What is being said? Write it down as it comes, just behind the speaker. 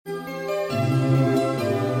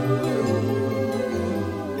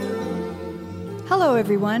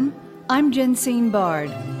everyone. I'm Jensine Bard,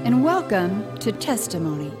 and welcome to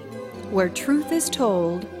Testimony, where truth is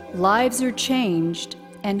told, lives are changed,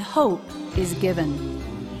 and hope is given.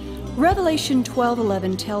 Revelation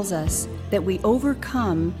 12:11 tells us that we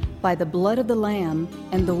overcome by the blood of the Lamb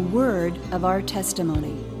and the word of our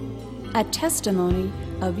testimony. A testimony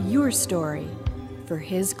of your story for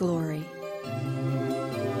His glory.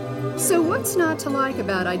 So what's not to like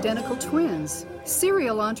about identical twins,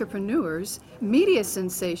 serial entrepreneurs, media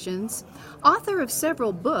sensations, author of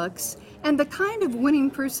several books, and the kind of winning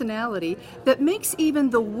personality that makes even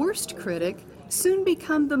the worst critic soon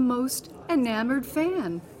become the most enamored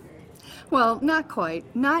fan? Well, not quite.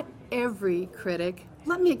 Not every critic.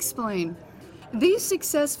 Let me explain. These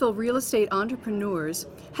successful real estate entrepreneurs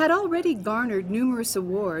had already garnered numerous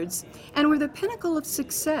awards and were the pinnacle of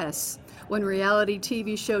success when reality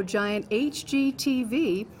TV show giant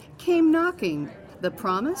HGTV came knocking. The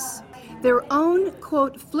promise? Their own,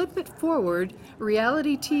 quote, flip it forward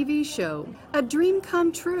reality TV show, a dream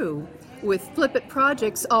come true, with flip it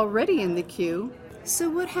projects already in the queue. So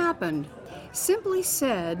what happened? Simply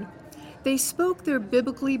said, they spoke their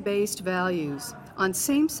biblically based values on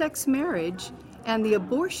same-sex marriage and the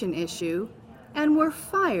abortion issue and were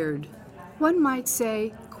fired. One might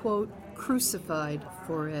say, quote, crucified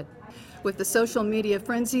for it. With the social media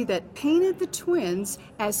frenzy that painted the twins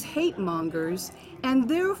as hate mongers and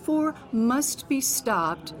therefore must be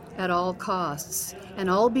stopped at all costs,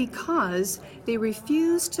 and all because they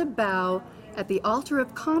refused to bow at the altar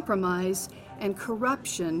of compromise and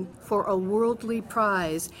corruption for a worldly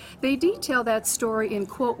prize. They detail that story in,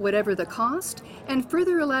 quote, whatever the cost, and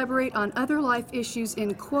further elaborate on other life issues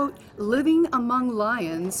in, quote, living among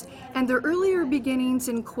lions, and their earlier beginnings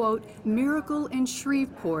in, quote, miracle in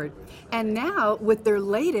Shreveport. And now, with their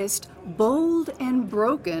latest, Bold and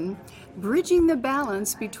Broken, bridging the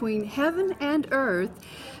balance between heaven and earth,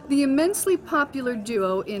 the immensely popular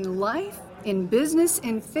duo in life, in business,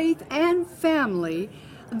 in faith, and family,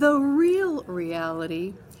 the real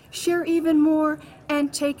reality, share even more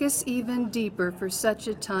and take us even deeper for such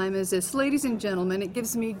a time as this. Ladies and gentlemen, it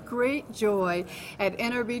gives me great joy at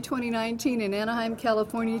NRB 2019 in Anaheim,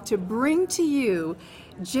 California to bring to you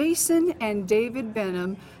Jason and David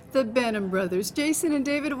Benham, the Benham brothers. Jason and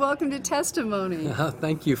David, welcome to Testimony.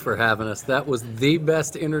 Thank you for having us. That was the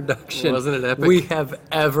best introduction Wasn't it epic? we have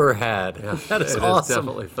ever had. Yeah, That is it awesome. is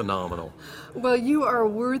definitely phenomenal. Well, you are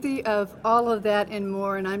worthy of all of that and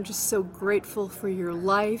more, and I'm just so grateful for your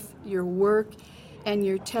life, your work, and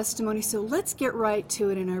your testimony. So let's get right to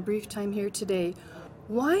it in our brief time here today.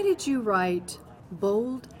 Why did you write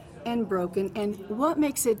Bold and Broken, and what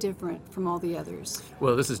makes it different from all the others?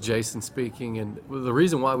 Well, this is Jason speaking, and the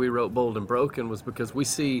reason why we wrote Bold and Broken was because we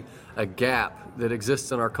see a gap that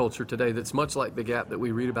exists in our culture today that's much like the gap that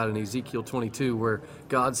we read about in Ezekiel 22, where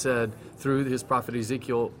God said through his prophet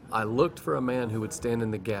Ezekiel, I looked for a man who would stand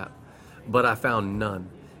in the gap, but I found none.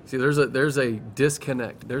 See, there's a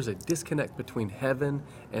disconnect. There's a disconnect between heaven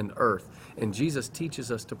and earth, and Jesus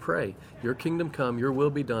teaches us to pray, your kingdom come, your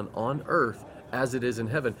will be done on earth as it is in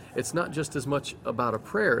heaven. It's not just as much about a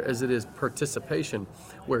prayer as it is participation,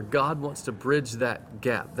 where God wants to bridge that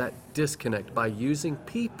gap, that disconnect, by using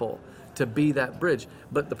people to be that bridge.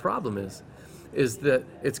 But the problem is that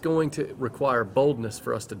it's going to require boldness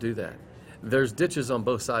for us to do that. There's ditches on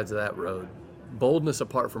both sides of that road. Boldness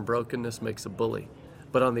apart from brokenness makes a bully.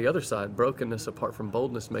 But on the other side, brokenness apart from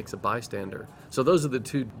boldness makes a bystander. So those are the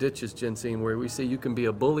two ditches, Jensine, where we see you can be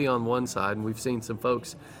a bully on one side, and we've seen some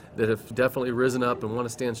folks that have definitely risen up and want to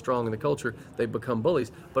stand strong in the culture. They become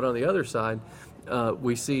bullies. But on the other side,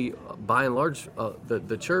 we see, by and large,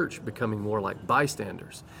 the church becoming more like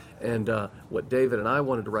bystanders. And what David and I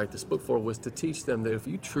wanted to write this book for was to teach them that if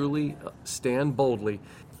you truly stand boldly,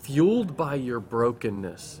 fueled by your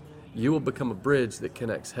brokenness, you will become a bridge that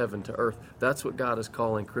connects heaven to earth. That's what God is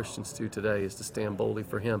calling Christians to today, is to stand boldly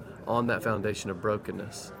for Him on that foundation of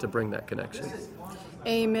brokenness, to bring that connection.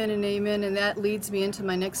 Amen and amen, and that leads me into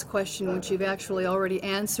my next question, which you've actually already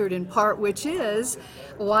answered in part, which is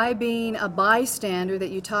why being a bystander that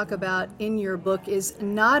you talk about in your book is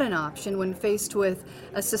not an option when faced with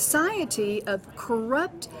a society of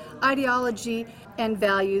corrupt ideology and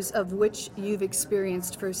values of which you've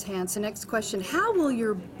experienced firsthand. So next question, how will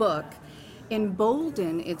your book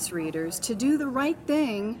embolden its readers to do the right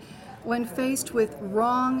thing when faced with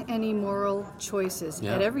wrong and immoral choices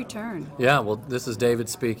at every turn? Yeah, well, this is David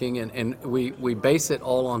speaking, and we base it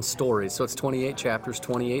all on stories. So it's 28 chapters,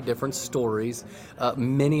 28 different stories.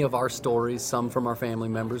 Many of our stories, some from our family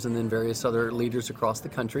members, and then various other leaders across the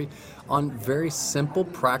country, on very simple,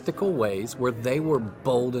 practical ways where they were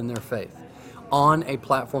bold in their faith. on a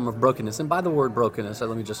platform of brokenness. And by the word brokenness,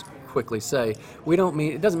 let me just quickly say,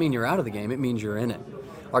 it doesn't mean you're out of the game, it means you're in it.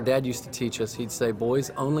 Our dad used to teach us, he'd say, boys,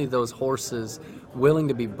 only those horses willing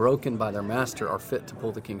to be broken by their master are fit to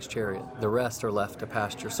pull the king's chariot. The rest are left to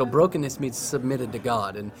pasture. So brokenness means submitted to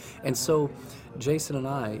God. And so Jason and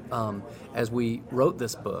I, as we wrote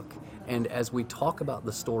this book, and as we talk about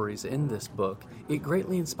the stories in this book, it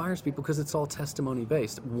greatly inspires people because it's all testimony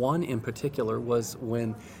based. One in particular was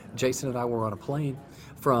when Jason and I were on a plane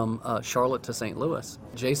from Charlotte to St. Louis.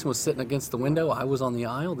 Jason was sitting against the window. I was on the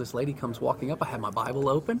aisle. This lady comes walking up. I had my Bible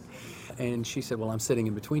open. And she said, well, I'm sitting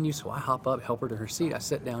in between you. So I hop up, help her to her seat. I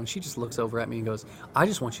sit down. She just looks over at me and goes, I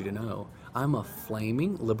just want you to know I'm a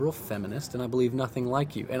flaming liberal feminist and I believe nothing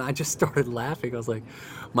like you. And I just started laughing. I was like,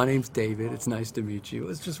 my name's David. It's nice to meet you.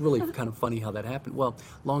 It's just really kind of funny how that happened. Well,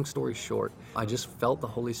 long story short, I just felt the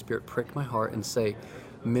Holy Spirit prick my heart and say,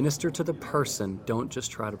 minister to the person. Don't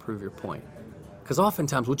just try to prove your point. Because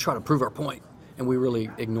oftentimes we try to prove our point and we really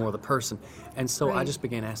ignore the person. And so Right. I just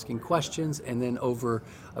began asking questions, and then over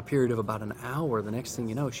a period of about an hour, the next thing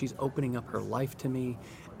you know, she's opening up her life to me,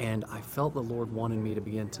 and I felt the Lord wanted me to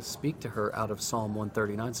begin to speak to her out of Psalm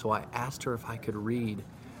 139. So I asked her if I could read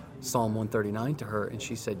Psalm 139 to her, and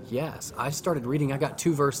she said yes. I started reading. I got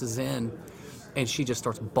 2 verses in, and she just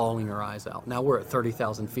starts bawling her eyes out. Now we're at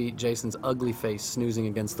 30,000 feet. Jason's ugly face snoozing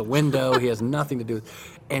against the window. He has nothing to do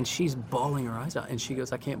with, and she's bawling her eyes out. And she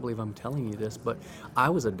goes, I can't believe I'm telling you this, but I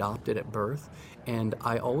was adopted at birth, and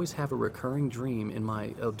I always have a recurring dream in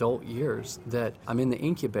my adult years that I'm in the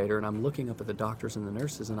incubator and I'm looking up at the doctors and the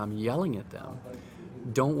nurses and I'm yelling at them,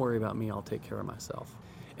 don't worry about me, I'll take care of myself.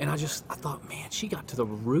 And I thought, man, she got to the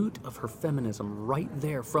root of her feminism right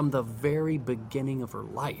there from the very beginning of her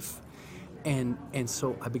life. And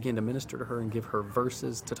so I began to minister to her and give her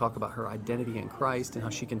verses to talk about her identity in Christ and how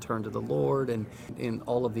she can turn to the Lord, and in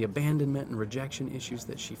all of the abandonment and rejection issues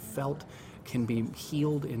that she felt can be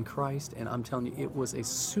healed in Christ. And I'm telling you, it was a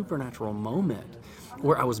supernatural moment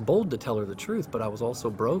where I was bold to tell her the truth, but I was also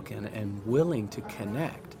broken and willing to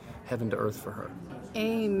connect heaven to earth for her.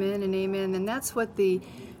 Amen and amen. And that's what the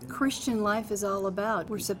Christian life is all about.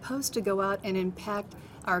 We're supposed to go out and impact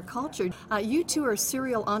our culture. You two are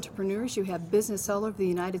serial entrepreneurs. You have business all over the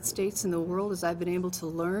United States and the world, as I've been able to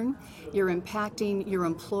learn. You're impacting your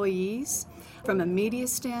employees. From a media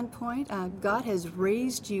standpoint, God has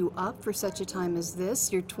raised you up for such a time as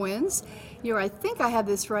this. You're twins. You're, I think I have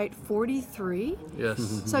this right, 43.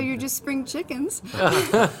 Yes. So you're just spring chickens.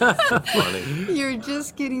 Funny. You're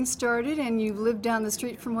just getting started, and you live down the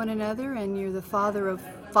street from one another, and you're the father of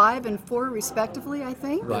 5 and 4 respectively, I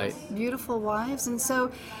think. Right. Beautiful wives. And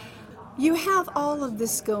so you have all of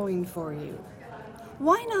this going for you.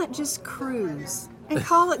 Why not just cruise and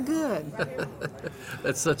call it good?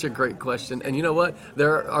 That's such a great question. And you know what?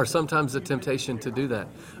 There are sometimes the temptation to do that.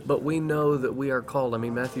 But we know that we are called. I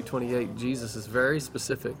mean, Matthew 28, Jesus is very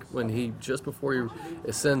specific when he, just before he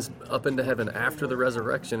ascends up into heaven after the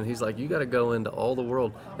resurrection, and he's like, you got to go into all the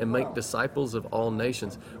world and make disciples of all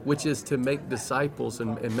nations, which is to make disciples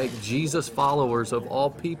and make Jesus followers of all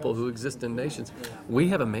people who exist in nations. We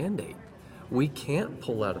have a mandate. We can't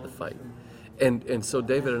pull out of the fight. And so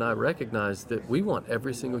David and I recognize that we want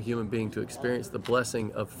every single human being to experience the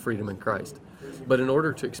blessing of freedom in Christ. But in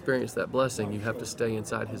order to experience that blessing, you have to stay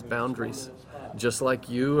inside his boundaries. Just like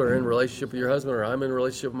you are in relationship with your husband, or I'm in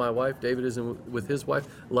relationship with my wife, David is with his wife.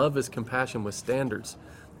 Love is compassion with standards,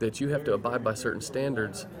 that you have to abide by certain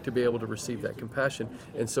standards to be able to receive that compassion.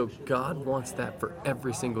 And so God wants that for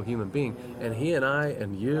every single human being. And he and I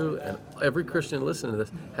and you and every Christian listening to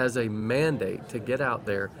this has a mandate to get out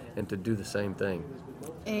there and to do the same thing.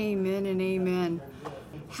 Amen and amen.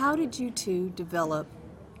 How did you two develop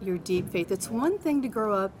your deep faith? It's one thing to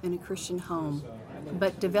grow up in a Christian home,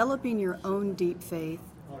 but developing your own deep faith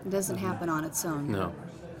doesn't happen on its own. No.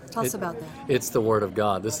 Tell us about that. It's the Word of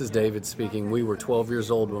God. This is David speaking. We were 12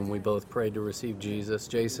 years old when we both prayed to receive Jesus.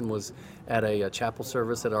 Jason was at a chapel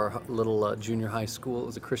service at our little junior high school. It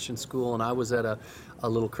was a Christian school, and I was at a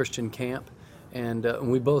little Christian camp. And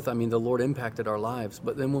we both, I mean, the Lord impacted our lives.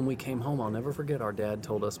 But then when we came home, I'll never forget, our dad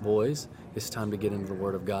told us, boys, it's time to get into the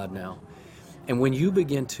Word of God now. And when you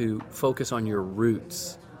begin to focus on your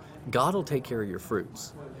roots, God will take care of your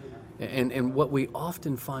fruits. And what we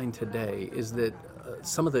often find today is that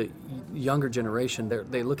some of the younger generation,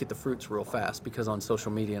 they look at the fruits real fast because on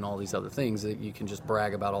social media and all these other things that you can just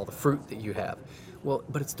brag about all the fruit that you have. Well,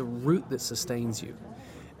 but it's the root that sustains you.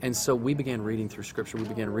 And so we began reading through Scripture. We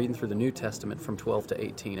began reading through the New Testament from 12 to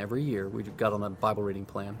 18 every year. We got on a Bible reading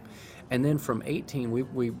plan. And then from 18,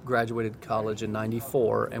 we graduated college in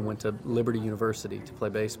 94 and went to Liberty University to play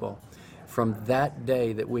baseball. From that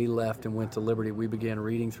day that we left and went to Liberty, we began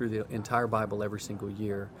reading through the entire Bible every single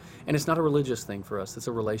year. And it's not a religious thing for us, it's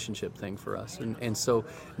a relationship thing for us. And so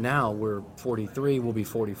now we're 43, we'll be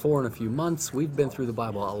 44 in a few months. We've been through the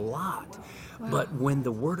Bible a lot. Wow. But when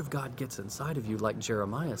the Word of God gets inside of you, like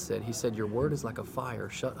Jeremiah said, he said, your Word is like a fire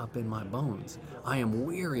shut up in my bones. I am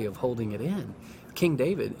weary of holding it in. King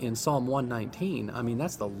David in Psalm 119, I mean,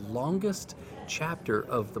 that's the longest chapter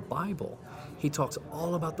of the Bible. He talks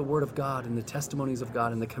all about the Word of God and the testimonies of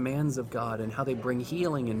God and the commands of God and how they bring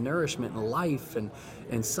healing and nourishment and life and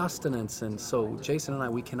sustenance. And so Jason and I,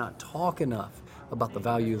 we cannot talk enough about the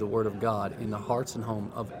value of the Word of God in the hearts and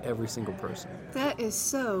home of every single person. That is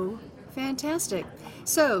so fantastic.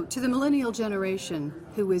 So, to the millennial generation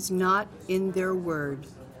who is not in their Word,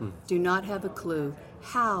 do not have a clue,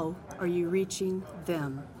 how are you reaching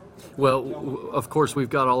them? Well, of course, we've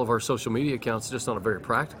got all of our social media accounts just on a very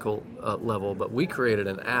practical level, but we created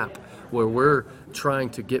an app where we're trying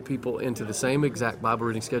to get people into the same exact Bible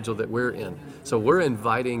reading schedule that we're in. So we're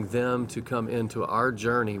inviting them to come into our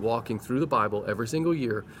journey, walking through the Bible every single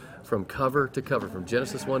year, from cover to cover, from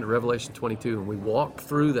Genesis 1 to Revelation 22, and we walk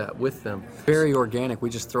through that with them. Very organic.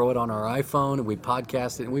 We just throw it on our iPhone and we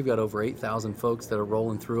podcast it, and we've got over 8,000 folks that are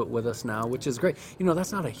rolling through it with us now, which is great. You know,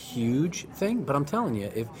 that's not a huge thing, but I'm telling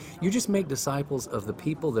you, if you just make disciples of the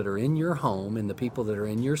people that are in your home and the people that are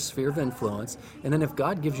in your sphere of influence, and then if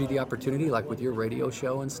God gives you the opportunity, like with your radio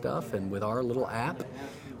show and stuff and with our little app,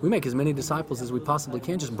 we make as many disciples as we possibly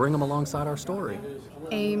can. Just bring them alongside our story.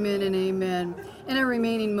 Amen and amen. In our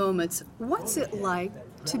remaining moments, what's it like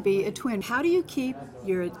to be a twin? How do you keep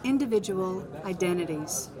your individual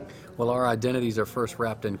identities? Well, our identities are first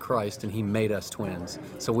wrapped in Christ, and He made us twins.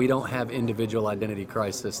 So we don't have individual identity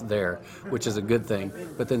crisis there, which is a good thing.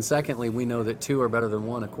 But then secondly, we know that two are better than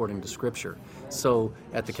one according to Scripture. So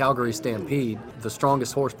at the Calgary Stampede, the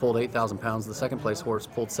strongest horse pulled 8,000 pounds, the second place horse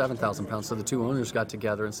pulled 7,000 pounds. So the two owners got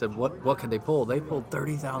together and said, what could they pull? They pulled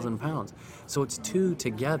 30,000 pounds. So it's two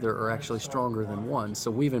together are actually stronger than one. So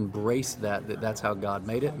we've embraced that's how God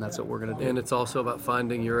made it, and that's what we're going to do. And it's also about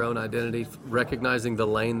finding your own identity, recognizing the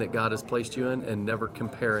lane that God has placed you in, and never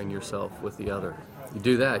comparing yourself with the other. You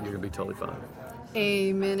do that, you're going to be totally fine.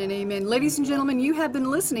 Amen and amen. Ladies and gentlemen, you have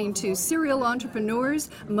been listening to serial entrepreneurs,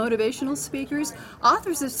 motivational speakers,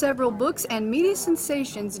 authors of several books, and media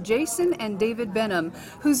sensations, Jason and David Benham,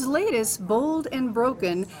 whose latest, Bold and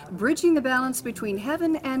Broken, Bridging the Balance Between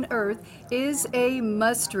Heaven and Earth, is a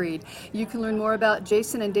must-read. You can learn more about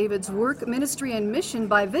Jason and David's work, ministry, and mission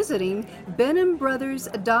by visiting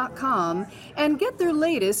BenhamBrothers.com and get their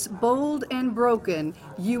latest, Bold and Broken.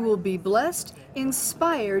 You will be blessed,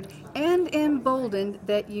 inspired, and emboldened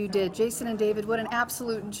that you did. Jason and David, what an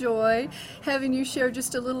absolute joy having you share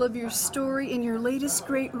just a little of your story in your latest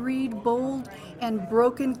great read, Bold and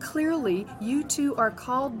Broken. Clearly, you two are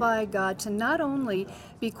called by God to not only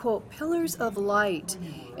be, quote, pillars of light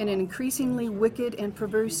in an increasingly wicked and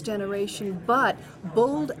perverse generation, but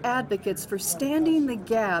bold advocates for standing the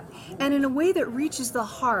gap and in a way that reaches the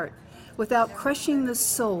heart without crushing the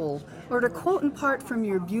soul. Or to quote in part from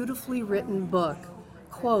your beautifully written book,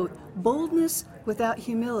 quote, boldness without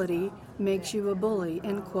humility makes you a bully,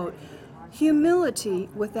 end quote. Humility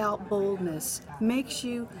without boldness makes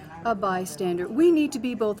you a bystander. We need to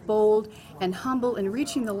be both bold and humble in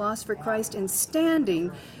reaching the lost for Christ and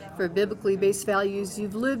standing for biblically based values.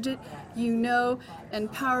 You've lived it, you know,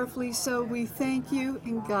 and powerfully so. We thank you,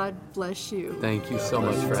 and God bless you. Thank you so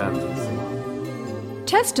much for having us.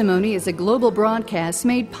 Testimony is a global broadcast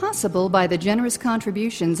made possible by the generous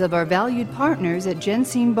contributions of our valued partners at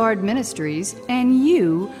Jensine Bard Ministries and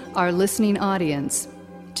you, our listening audience.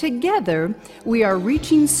 Together, we are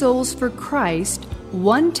reaching souls for Christ,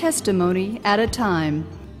 one testimony at a time.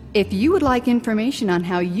 If you would like information on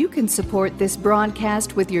how you can support this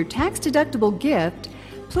broadcast with your tax-deductible gift,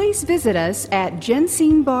 please visit us at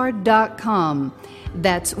jensinebard.com.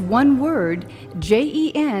 That's one word,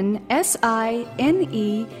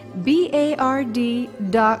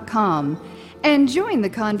 JENSINEBARD.com. And join the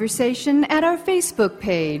conversation at our Facebook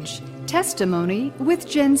page, Testimony with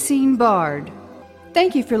Jensine Bard.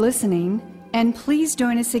 Thank you for listening, and please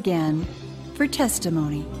join us again for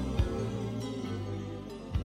Testimony.